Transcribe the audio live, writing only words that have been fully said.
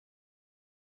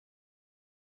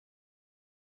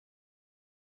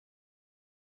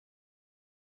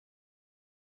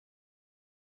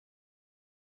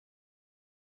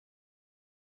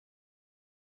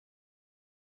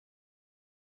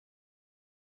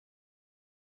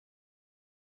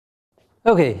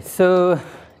Okay, so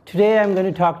today I'm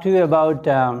going to talk to you about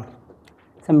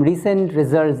some recent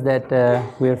results that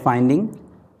we are finding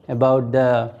about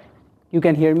the, you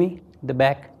can hear me, the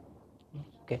back?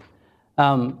 Okay.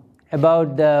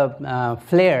 About the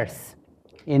flares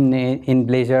in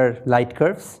Blazar light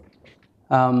curves.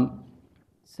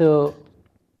 So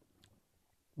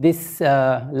this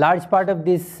large part of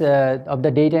this of the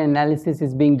data analysis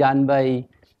is being done by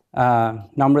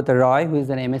Namrata Roy, who is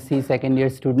an MSc second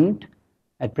year student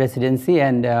at Presidency,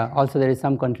 and also there is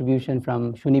some contribution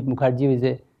from Shunip Mukherjee, who is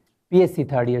a PSc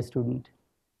third year student.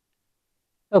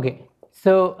 Okay,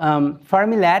 so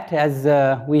Fermilab, as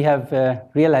we have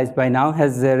realized by now,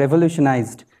 has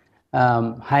revolutionized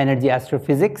high energy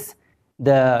astrophysics.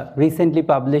 The recently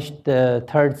published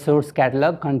third source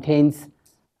catalog contains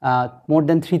more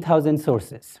than 3,000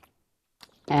 sources,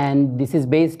 and this is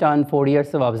based on 4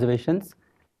 years of observations.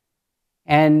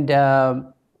 And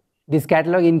this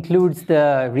catalog includes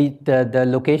the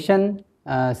location,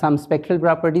 some spectral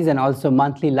properties, and also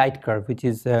monthly light curve, which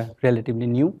is relatively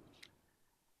new.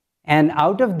 And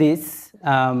out of this,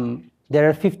 there are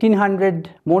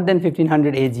more than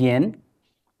 1,500 AGN,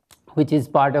 which is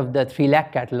part of the 3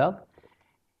 lakh catalog.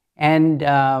 And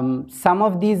some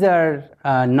of these are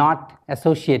not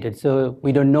associated, so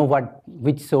we don't know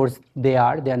which source they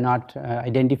are. They are not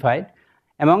identified.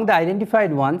 Among the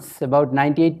identified ones, about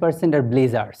 98% are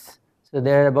Blazars. So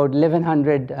there are about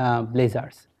 1,100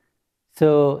 Blazars.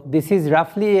 So this is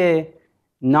roughly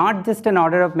not just an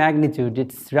order of magnitude,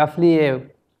 it's roughly a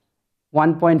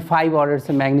 1.5 orders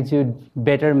of magnitude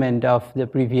betterment of the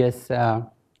previous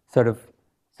sort of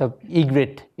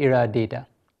egret era data.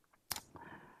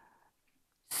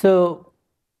 So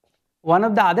one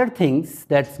of the other things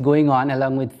that's going on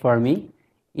along with Fermi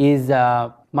is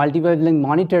multi-wavelength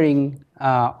monitoring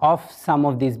of some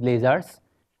of these Blazars,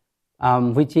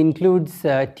 which includes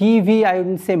TeV, I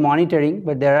wouldn't say monitoring,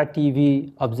 but there are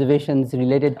TeV observations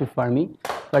related to Fermi.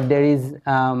 But there is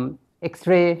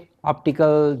X-ray,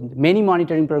 optical, many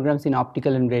monitoring programs in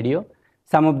optical and radio.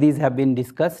 Some of these have been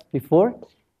discussed before.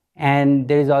 And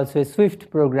there is also a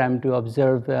SWIFT program to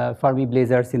observe Fermi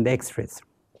Blazars in the X-rays.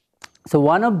 So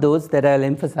one of those that I'll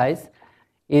emphasize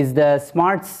is the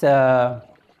SMARTS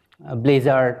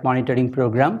Blazar monitoring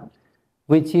program,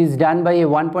 which is done by a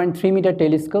 1.3 meter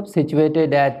telescope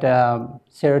situated at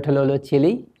Cerro Tololo,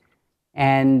 Chile.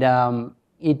 And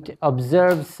it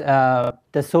observes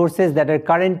the sources that are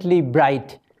currently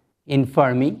bright in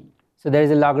Fermi. So there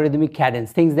is a logarithmic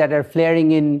cadence. Things that are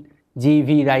flaring in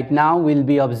GeV right now will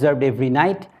be observed every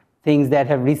night. Things that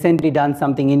have recently done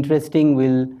something interesting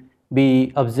will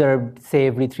be observed, say,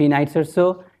 every 3 nights or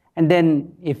so. And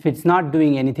then if it's not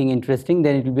doing anything interesting,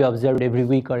 then it will be observed every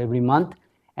week or every month.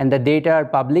 And the data are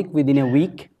public within a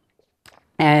week.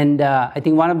 And I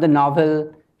think one of the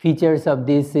novel features of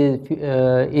this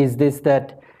is this,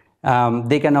 that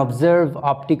they can observe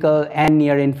optical and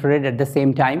near infrared at the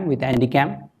same time with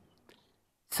Handycam.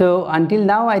 So until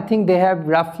now, I think they have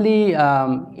roughly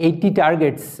 80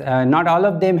 targets. Not all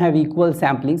of them have equal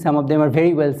sampling. Some of them are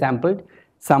very well sampled.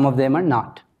 Some of them are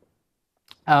not.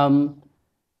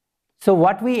 So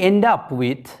what we end up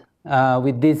with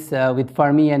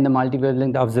Fermi and the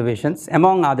multi-wavelength observations,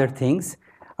 among other things,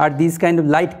 are these kind of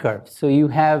light curves. So you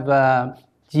have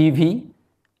GeV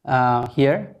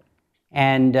here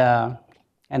and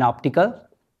an optical,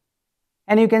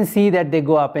 and you can see that they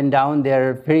go up and down. There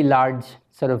are very large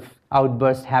sort of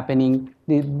outbursts happening.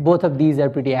 Both of these are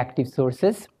pretty active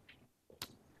sources.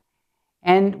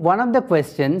 And one of the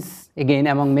questions, again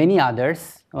among many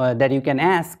others, that you can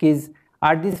ask is,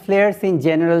 are these flares in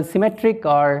general symmetric,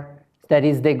 or that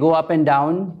is they go up and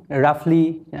down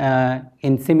roughly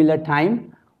in similar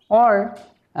time, or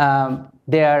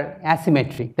they are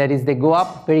asymmetric, that is they go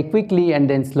up very quickly and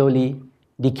then slowly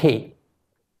decay.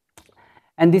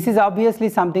 And this is obviously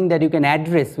something that you can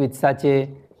address with such a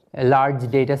large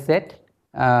data set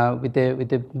with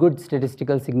a good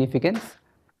statistical significance.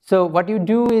 So what you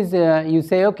do is you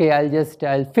say, okay,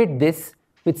 I'll fit this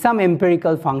with some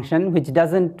empirical function which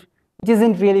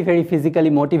isn't really very physically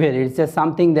motivated. It's just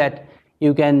something that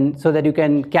you can, so that you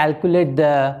can calculate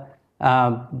the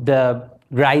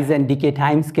rise and decay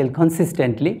time scale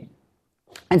consistently.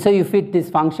 And so you fit this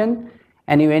function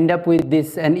and you end up with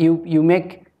this, and you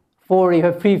make four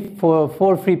free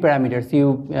parameters.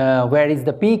 Where is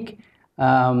the peak,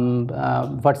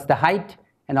 what's the height,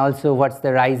 and also what's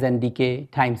the rise and decay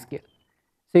time scale.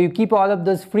 So you keep all of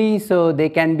those free so they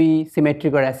can be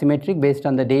symmetric or asymmetric based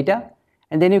on the data.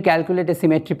 And then you calculate a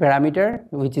symmetry parameter,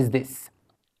 which is this.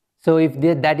 So if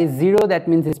that is 0, that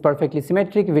means it's perfectly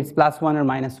symmetric. If it's +1 or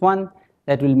 -1,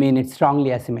 that will mean it's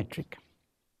strongly asymmetric.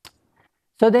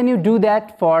 So then you do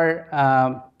that for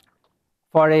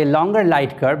a longer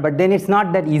light curve, but then it's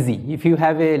not that easy. If you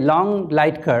have a long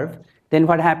light curve, then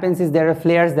what happens is there are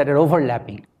flares that are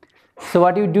overlapping. So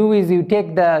what you do is you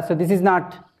take so this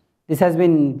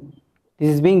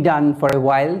is being done for a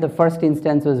while. The first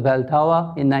instance was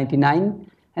Valthauer in 99,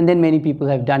 and then many people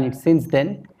have done it since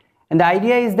then. And the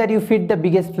idea is that you fit the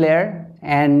biggest flare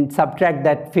and subtract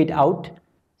that fit out,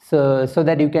 so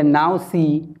that you can now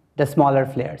see the smaller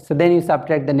flares. So then you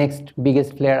subtract the next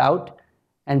biggest flare out,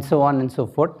 and so on and so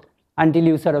forth, until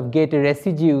you sort of get a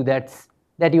residue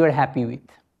that you are happy with.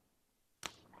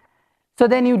 So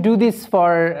then you do this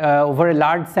for over a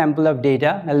large sample of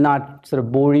data. I'll not sort of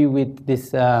bore you with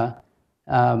this. So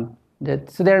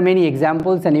there are many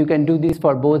examples, and you can do this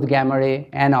for both gamma ray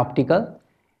and optical.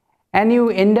 And you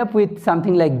end up with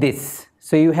something like this.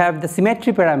 So you have the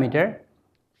symmetry parameter.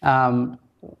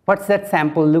 What's that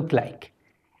sample look like?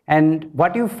 And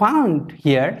what you found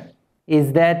here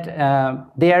is that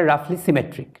they are roughly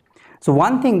symmetric. So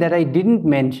one thing that I didn't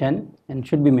mention and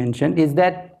should be mentioned is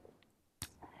that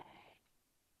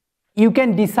you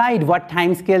can decide what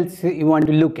timescales you want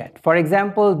to look at. For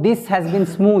example, this has been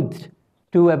smoothed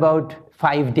to about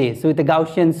 5 days. So with a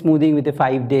Gaussian smoothing with a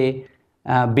 5-day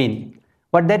bin.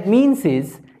 What that means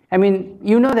is, I mean,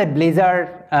 you know that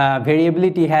Blazar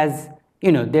variability has,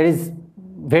 there is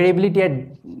variability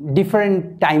at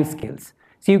different time scales.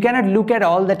 So you cannot look at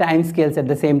all the time scales at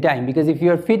the same time, because if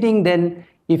you are fitting, then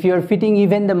if you are fitting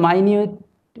even the minute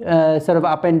sort of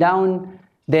up and down,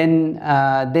 then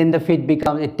the fit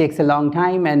it takes a long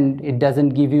time and it doesn't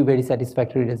give you very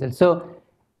satisfactory results. So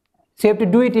you have to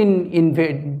do it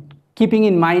in keeping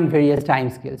in mind various time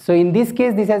scales. So in this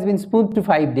case, this has been smoothed to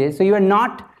 5 days. So you are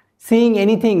not seeing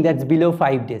anything that's below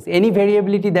 5 days. Any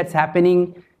variability that's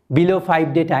happening below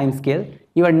 5-day time scale,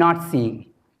 you are not seeing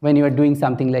when you are doing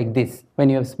something like this, when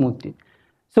you have smoothed it.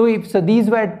 So these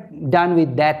were done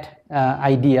with that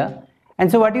idea.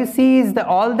 And so what you see is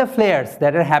all the flares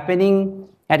that are happening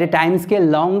at a time scale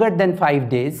longer than 5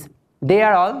 days, they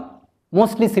are all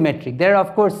mostly symmetric. There are,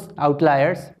 of course,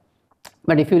 outliers.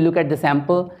 But if you look at the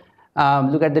sample,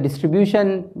 look at the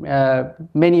distribution,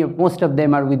 most of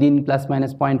them are within plus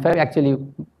minus 0.5, actually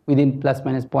within plus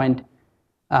minus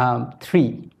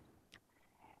 0.3.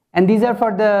 And these are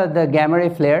for the gamma ray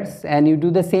flares, and you do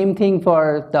the same thing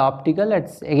for the optical.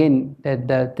 It's again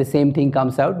the same thing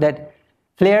comes out, that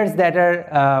flares that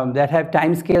have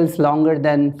timescales longer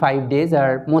than 5 days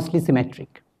are mostly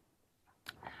symmetric.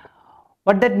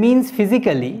 What that means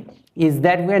physically is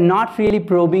that we're not really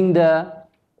probing the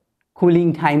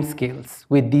cooling timescales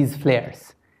with these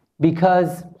flares,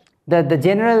 because the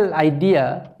general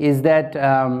idea is that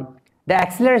the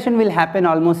acceleration will happen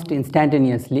almost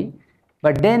instantaneously,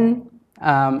 but then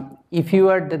if you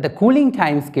are the cooling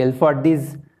timescale for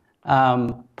these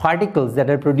particles that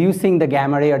are producing the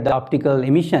gamma ray or the optical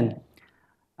emission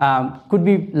could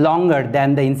be longer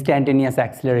than the instantaneous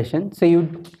acceleration. So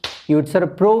you would sort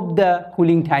of probe the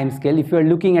cooling timescale if you are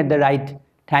looking at the right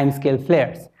timescale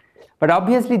flares. But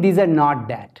obviously these are not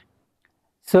that.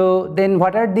 So then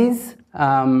what are these?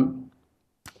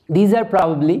 These are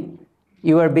probably,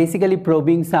 you are basically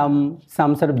probing some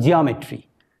sort of geometry.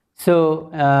 So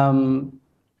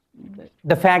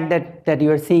the fact that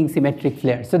you are seeing symmetric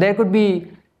flares. So there could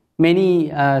be many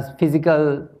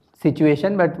physical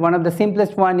situations, but one of the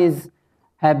simplest one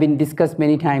have been discussed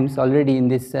many times already in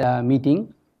this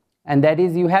meeting, and that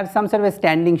is you have some sort of a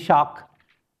standing shock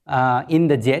in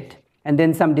the jet, and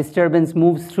then some disturbance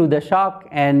moves through the shock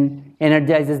and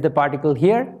energizes the particle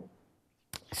here.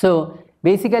 So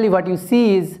basically what you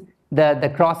see is the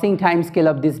crossing time scale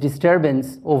of this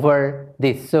disturbance over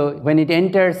this. So when it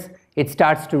enters, it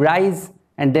starts to rise,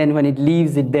 and then when it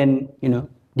leaves, it then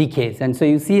decays. And so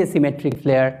you see a symmetric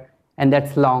flare, and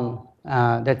that's long.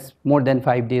 That's more than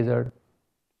 5 days, or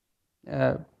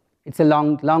it's a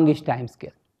longish time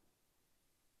scale.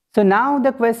 So now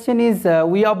the question is,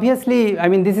 we obviously, I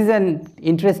mean, this is an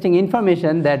interesting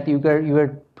information that you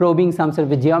are probing some sort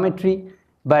of a geometry,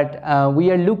 but we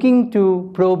are looking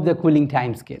to probe the cooling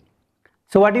time scale.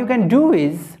 So what you can do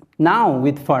is now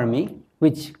with Fermi,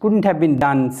 which couldn't have been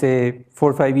done say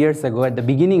 4 or 5 years ago at the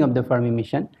beginning of the Fermi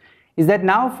mission, is that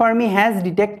now Fermi has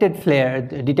detected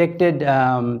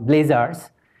blazars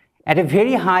at a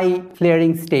very high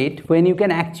flaring state, when you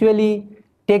can actually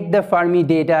take the Fermi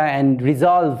data and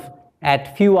resolve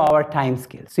at few hour time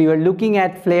scale. So you are looking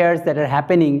at flares that are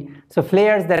happening, so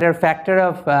flares that are factor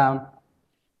of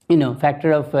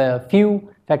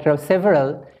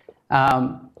several,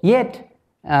 yet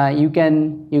you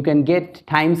can get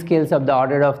time scales of the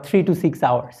order of 3 to 6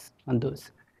 hours on those.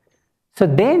 So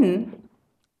then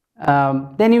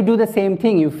then you do the same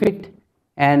thing, you fit,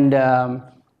 and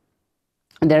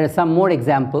there are some more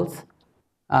examples.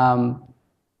 And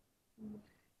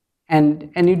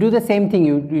you do the same thing,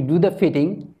 you do the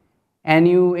fitting, and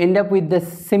you end up with the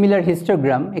similar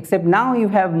histogram, except now you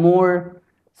have more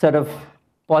sort of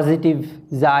positive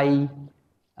Xi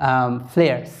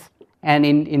flares. And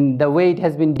in the way it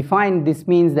has been defined, this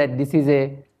means that this is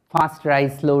a fast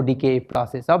rise, slow decay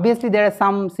process. Obviously, there are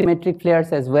some symmetric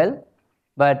flares as well,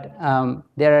 but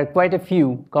there are quite a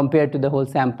few compared to the whole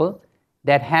sample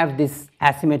that have this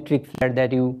asymmetric flare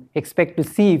that you expect to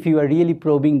see if you are really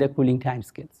probing the cooling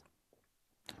timescales.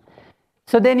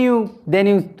 So then you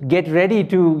get ready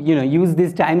to use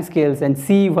these timescales and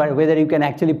see whether you can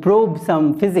actually probe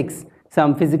some physics,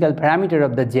 some physical parameter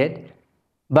of the jet.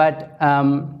 But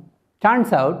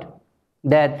turns out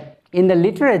that in the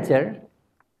literature,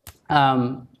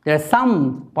 there's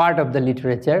some part of the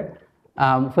literature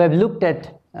who have looked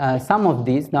at some of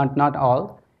these, not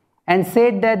all, and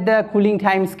said that the cooling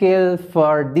time scale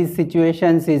for these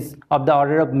situations is of the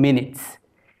order of minutes.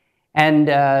 And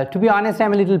to be honest,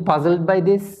 I'm a little puzzled by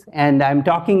this, and I'm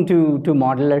talking to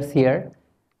modelers here,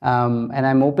 and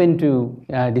I'm open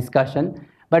to discussion.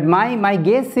 But my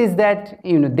guess is that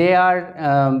they are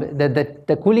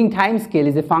the cooling time scale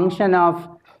is a function of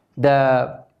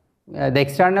the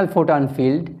external photon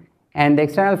field, and the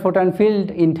external photon field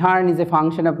in turn is a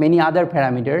function of many other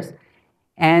parameters,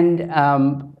 and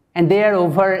they are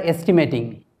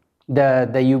overestimating the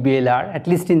UBLR, at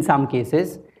least in some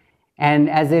cases.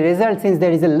 And as a result, since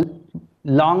there is a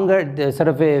sort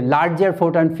of a larger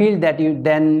photon field that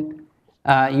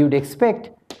you'd expect,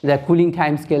 the cooling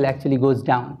time scale actually goes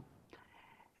down.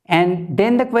 And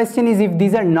then the question is, if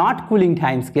these are not cooling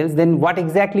time scales, then what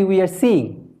exactly we are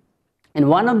seeing? And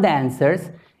one of the answers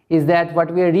is that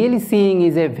what we are really seeing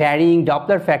is a varying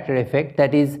Doppler factor effect.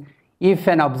 That is, if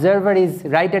an observer is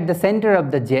right at the center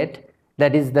of the jet,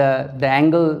 that is the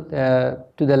angle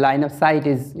to the line of sight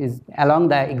is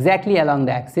exactly along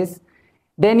the axis,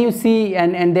 then you see,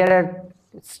 and there are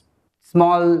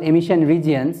small emission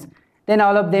regions, then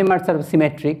all of them are sort of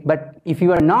symmetric. But if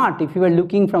you are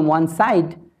looking from one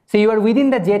side, so you are within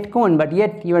the jet cone, but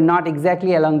yet you are not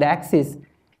exactly along the axis,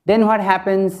 then what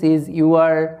happens is you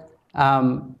are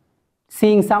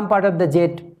seeing some part of the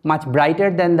jet much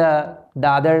brighter than the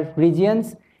other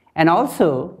regions, and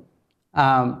also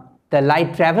the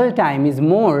light travel time is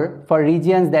more for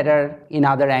regions that are in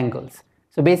other angles.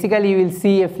 So basically you will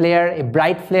see a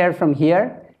bright flare from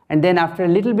here, and then after a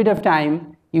little bit of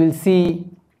time you will see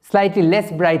slightly less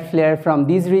bright flare from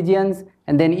these regions,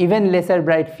 and then even lesser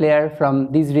bright flare from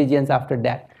these regions after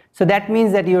that. So that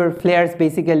means that your flares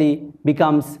basically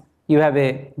becomes,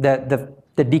 the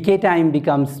decay time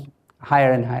becomes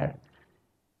higher and higher.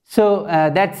 So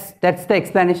that's the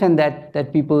explanation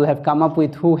that people have come up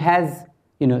with, who has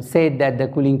said that the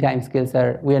cooling time scales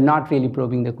we are not really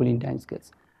probing the cooling time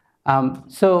scales.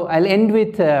 So I'll end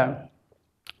with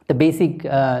the basic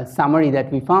summary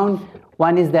that we found.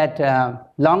 One is that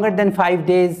longer than 5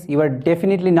 days, you are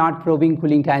definitely not probing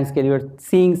cooling time scale. You are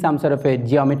seeing some sort of a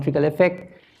geometrical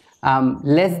effect.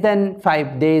 Less than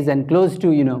 5 days and close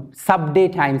to sub-day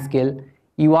time scale,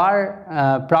 you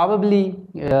are probably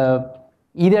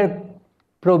either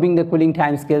probing the cooling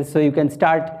time scale, so you can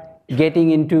start getting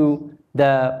into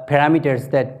the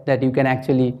parameters that you can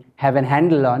actually have a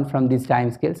handle on from these time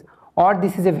scales, or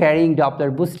this is a varying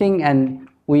Doppler boosting, and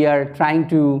we are trying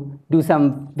to do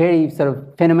some very sort of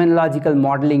phenomenological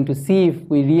modeling to see if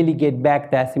we really get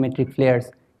back the asymmetric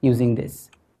flares using this.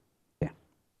 Yeah.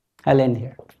 I'll end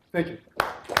here. Thank you.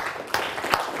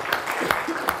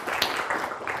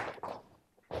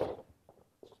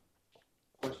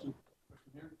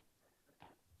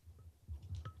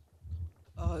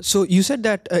 So you said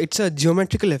that it's a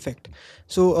geometrical effect.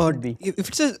 So if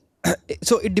it's a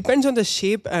so it depends on the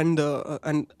shape and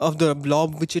of the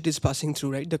blob which it is passing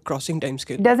through, right? The crossing time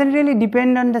scale. It doesn't really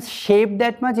depend on the shape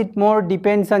that much. It more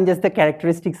depends on just the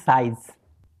characteristic size,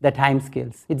 the time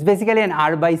scales. It's basically an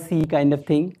R by C kind of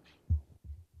thing.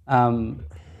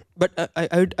 But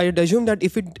I'd assume that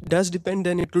if it does depend,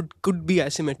 then it could be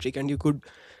asymmetric, and you could,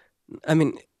 I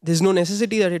mean, there's no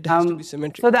necessity that it has to be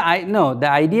symmetric. So the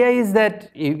idea is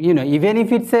that even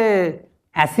if it's a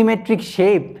asymmetric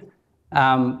shape,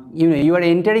 you are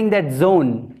entering that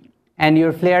zone and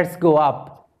your flares go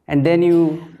up, and then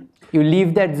you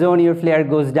leave that zone, your flare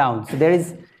goes down. So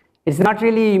it's not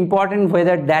really important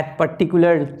whether that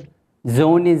particular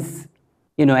zone is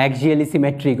axially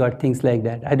symmetric or things like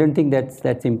that. I don't think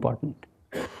that's important.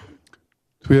 Do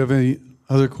we have any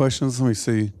other questions? Let me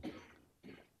see.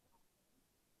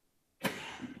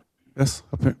 Yes,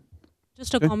 up here.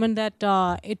 Just a comment that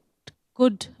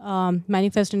could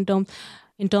manifest in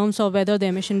terms of whether the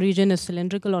emission region is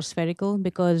cylindrical or spherical,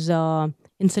 because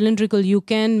in cylindrical you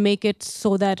can make it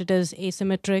so that it is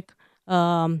asymmetric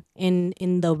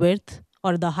in the width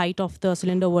or the height of the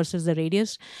cylinder versus the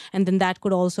radius, and then that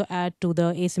could also add to the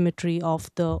asymmetry of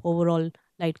the overall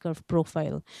light curve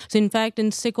profile. So in fact,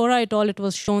 in Sikora et al., it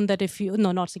was shown that if you,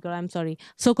 no, not Sikora, I'm sorry,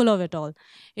 Sokolov et al.,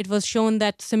 it was shown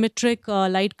that symmetric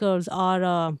light curves are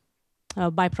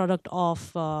a byproduct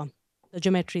of the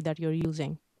geometry that you're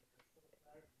using.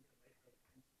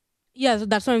 Yeah, so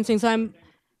that's what I'm saying. So I'm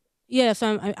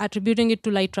attributing it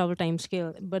to light travel time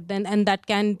scale, but then, and that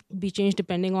can be changed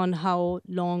depending on how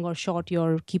long or short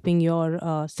you're keeping your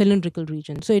cylindrical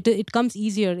region. So it comes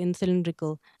easier in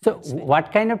cylindrical. So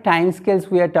what kind of time scales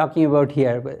we are talking about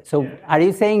here? So are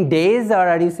you saying days or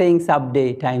are you saying sub-day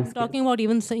time scale? I'm talking about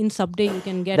even in sub-day you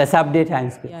can get... The sub-day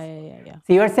time scale. Yeah.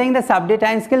 So you are saying the sub-day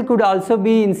time scale could also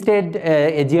be instead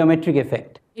a geometric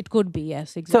effect? It could be,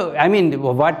 yes, exactly. So, I mean,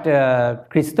 what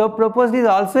Christoph proposed is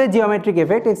also a geometric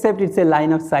effect, except it's a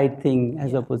line of sight thing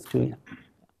as opposed to... Yeah.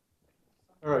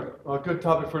 All right, well, good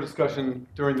topic for discussion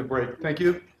during the break. Thank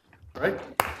you. All right.